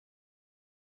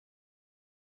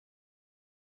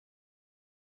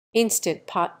Instant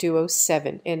Pot Duo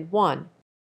 7 in 1.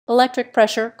 Electric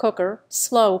pressure cooker,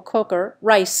 slow cooker,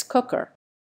 rice cooker.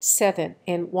 7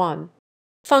 in 1.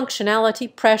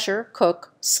 Functionality pressure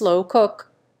cook, slow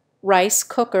cook, rice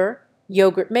cooker,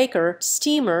 yogurt maker,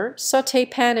 steamer, sauté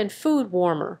pan and food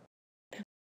warmer.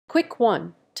 Quick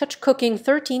 1. Touch cooking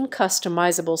 13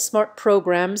 customizable smart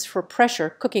programs for pressure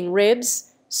cooking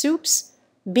ribs, soups,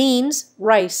 beans,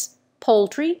 rice,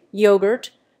 poultry,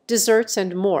 yogurt, desserts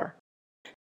and more.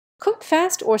 Cook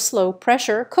fast or slow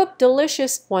pressure, cook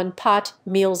delicious one-pot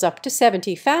meals up to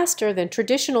 70 faster than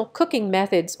traditional cooking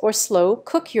methods, or slow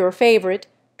cook your favorite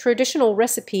traditional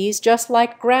recipes just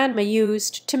like Grandma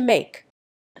used to make.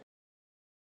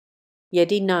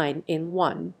 Yeti 9 in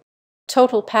 1.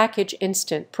 Total Package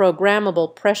Instant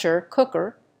Programmable Pressure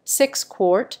Cooker, 6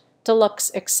 quart,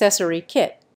 Deluxe Accessory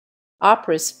Kit.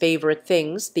 Oprah's favorite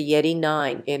things, the Yeti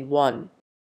 9 in 1.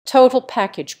 Total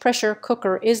Package Pressure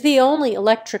Cooker is the only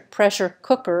electric pressure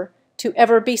cooker to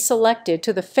ever be selected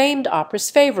to the famed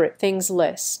Oprah's Favorite Things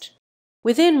list.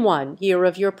 Within 1 year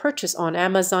of your purchase on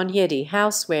Amazon, Yeti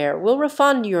Houseware will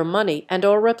refund your money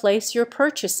and/or replace your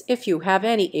purchase if you have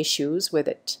any issues with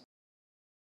it.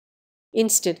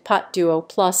 Instant Pot Duo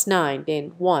Plus 9 in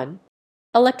 1.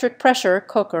 Electric pressure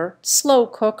cooker, slow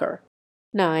cooker.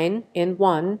 9 in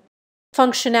 1.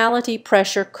 Functionality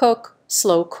pressure cook,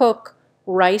 slow cook,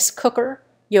 rice cooker,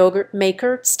 yogurt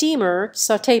maker, steamer,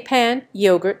 sauté pan,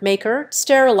 yogurt maker,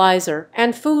 sterilizer,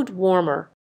 and food warmer.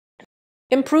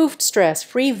 Improved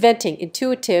stress-free venting,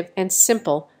 intuitive and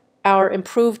simple. Our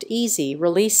improved easy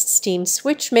released steam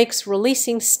switch makes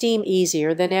releasing steam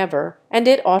easier than ever, and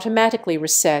it automatically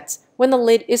resets when the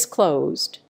lid is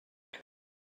closed.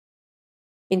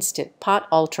 Instant Pot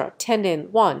Ultra 10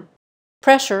 in 1.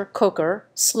 Pressure cooker,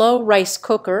 slow rice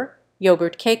cooker,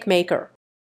 yogurt cake maker.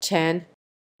 10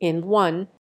 in 1.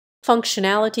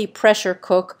 Functionality pressure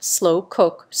cook, slow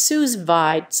cook, sous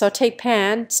vide, sauté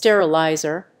pan,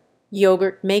 sterilizer,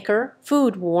 yogurt maker,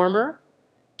 food warmer,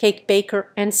 cake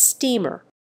baker, and steamer.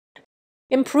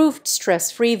 Improved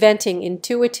stress-free venting,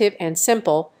 intuitive and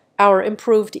simple. Our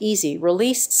improved easy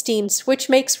released steam switch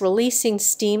makes releasing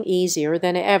steam easier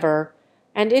than ever,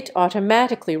 and it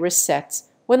automatically resets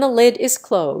when the lid is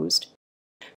closed.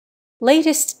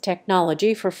 Latest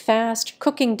technology for fast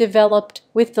cooking developed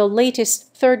with the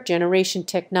latest third-generation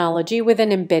technology with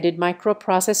an embedded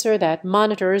microprocessor that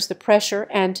monitors the pressure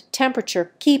and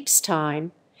temperature, keeps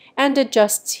time, and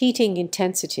adjusts heating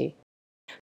intensity.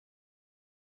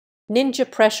 Ninja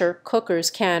Pressure Cookers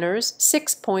Canners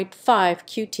 6.5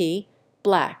 QT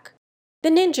Black. The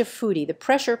Ninja Foodie, the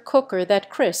pressure cooker that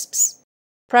crisps.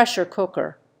 Pressure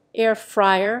cooker, air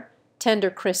fryer, tender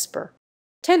crisper.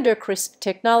 Tender crisp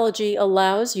technology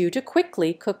allows you to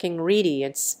quickly cook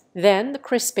ingredients. Then the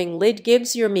crisping lid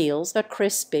gives your meals a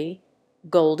crispy,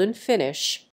 golden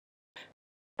finish.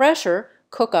 Pressure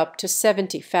cook up to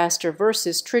 70 faster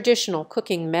versus traditional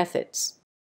cooking methods.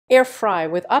 Air fry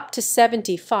with up to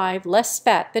 75 less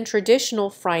fat than traditional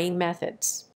frying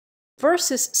methods.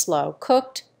 Versus slow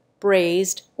cooked,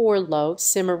 braised, or low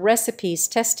simmer recipes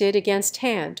tested against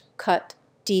hand-cut,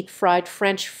 deep-fried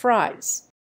French fries.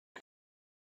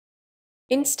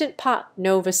 Instant Pot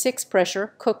Nova 6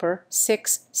 Pressure Cooker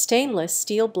 6 Stainless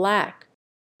Steel Black.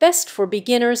 Best for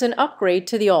beginners and upgrade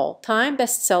to the all-time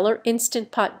bestseller Instant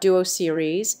Pot Duo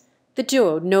series. The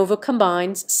Duo Nova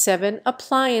combines 7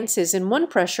 appliances in one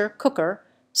pressure cooker,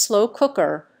 slow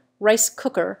cooker, rice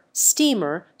cooker,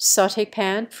 steamer, sauté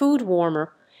pan, food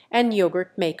warmer, and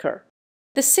yogurt maker.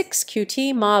 The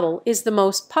 6QT model is the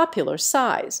most popular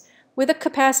size, with a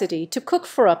capacity to cook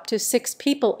for up to 6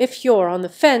 people. If you're on the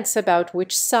fence about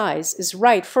which size is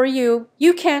right for you,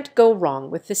 you can't go wrong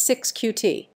with the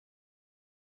 6QT.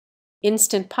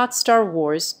 Instant Pot Star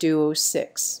Wars Duo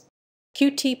 6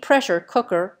 QT Pressure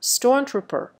Cooker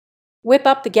Stormtrooper. Whip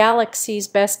up the galaxy's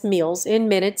best meals in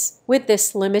minutes with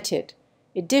this limited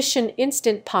edition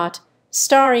Instant Pot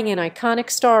starring an iconic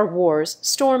Star Wars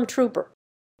Stormtrooper.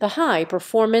 The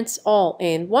high-performance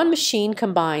all-in-one machine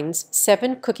combines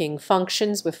 7 cooking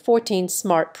functions with 14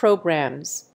 smart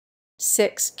programs.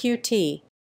 6QT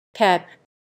Pep.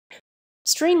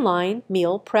 Streamline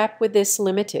meal prep with this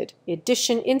limited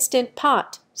edition Instant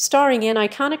Pot starring an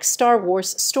iconic Star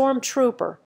Wars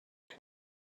Stormtrooper.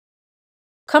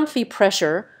 Comfy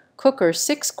Pressure Cooker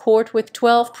 6 quart with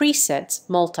 12 presets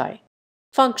multi.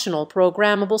 Functional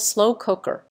programmable slow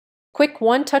cooker. Quick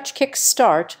one-touch kick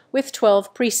start with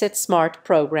 12 preset smart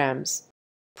programs.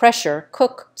 Pressure,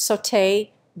 cook, sauté,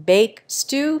 bake,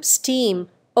 stew, steam,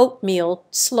 oatmeal,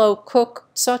 slow cook,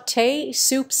 sauté,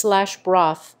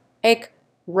 soup/broth, egg,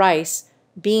 rice,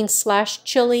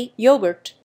 bean/chili,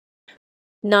 yogurt.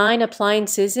 9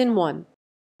 appliances in 1.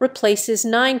 Replaces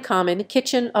 9 common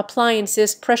kitchen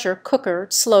appliances: pressure cooker,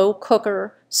 slow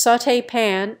cooker, sauté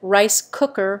pan, rice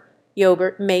cooker,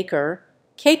 yogurt maker,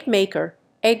 cake maker,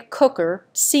 egg cooker,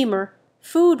 steamer,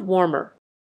 food warmer.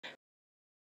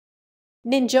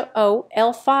 Ninja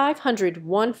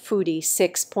OL501 Foodie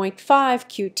 6.5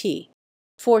 QT,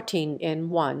 14 in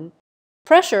 1.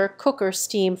 Pressure cooker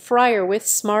steam fryer with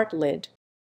smart lid.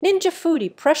 Ninja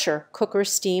Foodie pressure cooker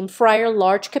steam fryer,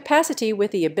 large capacity with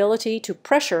the ability to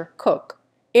pressure cook,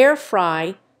 air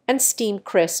fry, and steam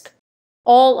crisp,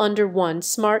 all under one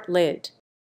smart lid.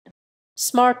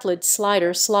 Smart lid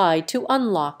slider slide to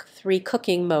unlock 3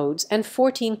 cooking modes and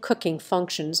 14 cooking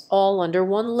functions, all under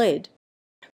one lid.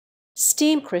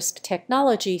 Steam crisp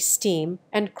technology: steam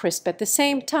and crisp at the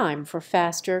same time for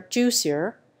faster,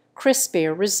 juicier,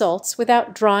 crispier results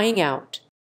without drying out.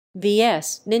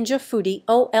 vs Ninja Foodie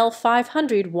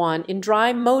OL501 in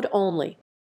dry mode only.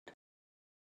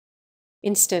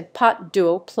 Instant Pot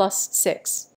Duo Plus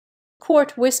 6.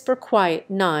 Quart Whisper Quiet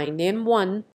 9 in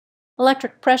 1.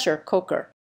 Electric pressure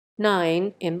cooker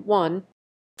 9 in 1.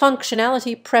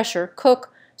 Functionality: pressure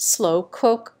cook, slow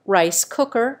cook, rice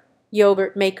cooker,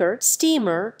 yogurt maker,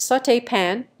 steamer, sauté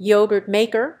pan, yogurt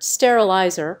maker,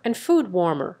 sterilizer, and food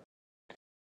warmer.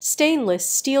 Stainless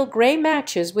steel gray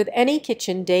matches with any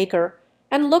kitchen decor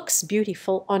and looks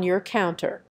beautiful on your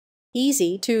counter.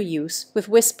 Easy to use with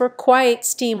Whisper Quiet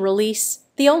Steam Release,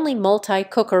 the only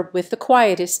multi-cooker with the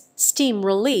quietest steam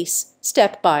release,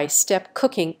 step-by-step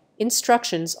cooking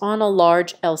instructions on a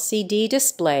large LCD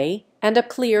display, and a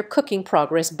clear cooking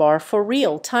progress bar for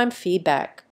real-time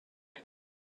feedback.